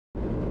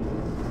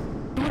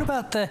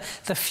What about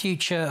the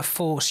future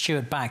for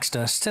Stuart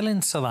Baxter? Still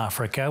in South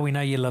Africa. We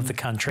know you love the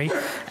country.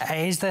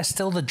 Is there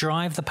still the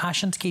drive, the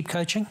passion to keep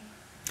coaching?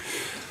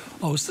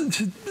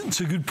 It's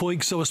a good point,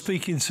 because I was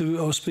speaking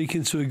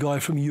to a guy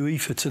from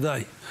UEFA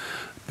today,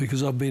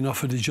 because I've been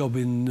offered a job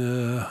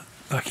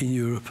back in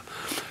Europe,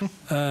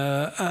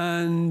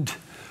 and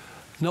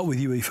not with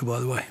UEFA, by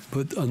the way,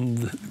 but on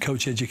the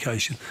coach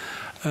education.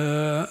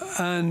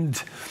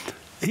 And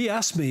he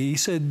asked me, he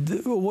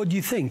said, well, what do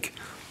you think?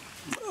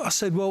 I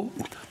said, well,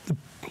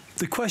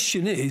 the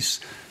question is,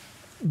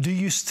 do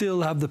you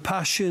still have the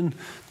passion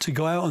to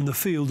go out on the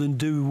field and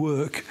do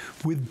work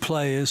with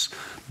players,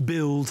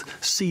 build,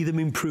 see them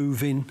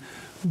improving,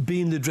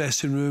 be in the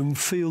dressing room,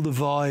 feel the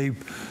vibe,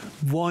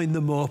 wind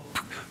them up,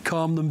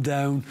 calm them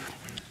down?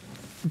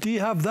 Do you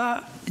have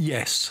that?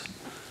 Yes.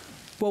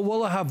 Well,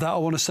 while I have that, I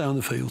want to stay on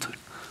the field.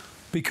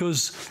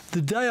 Because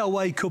the day I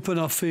wake up and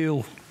I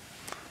feel,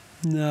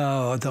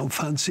 no, I don't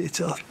fancy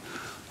it,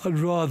 I'd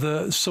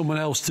rather someone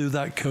else do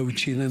that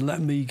coaching and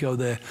let me go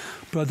there.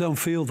 But I don't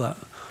feel that.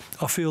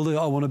 I feel that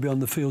I want to be on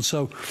the field.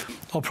 So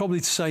I'll probably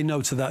say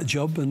no to that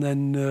job. And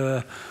then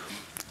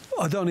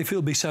I don't know if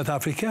it'll be South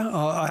Africa.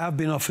 I have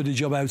been offered a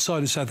job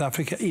outside of South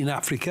Africa, in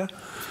Africa,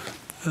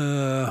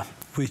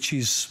 which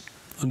is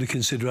under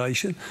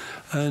consideration,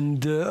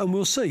 and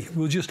we'll see.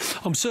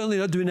 I'm certainly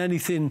not doing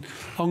anything.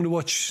 I'm going to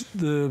watch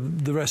the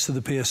rest of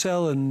the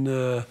PSL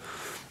and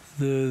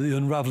the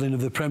unravelling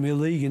of the Premier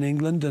League in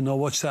England, and I'll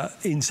watch that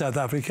in South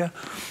Africa.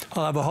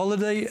 I'll have a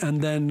holiday,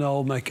 and then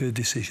I'll make a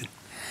decision.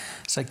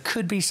 So it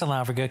could be South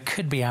Africa,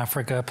 could be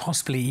Africa,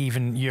 possibly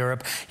even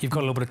Europe. You've got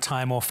a little bit of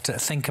time off to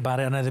think about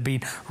it. I know there have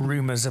been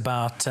rumours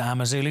about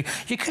Amazulu.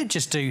 You could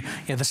just do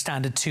the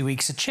standard 2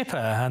 weeks at Chipper,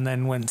 and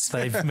then once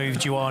they've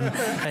moved you on,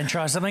 then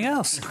try something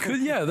else.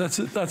 Yeah,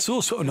 that's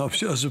also an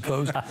option, I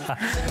suppose.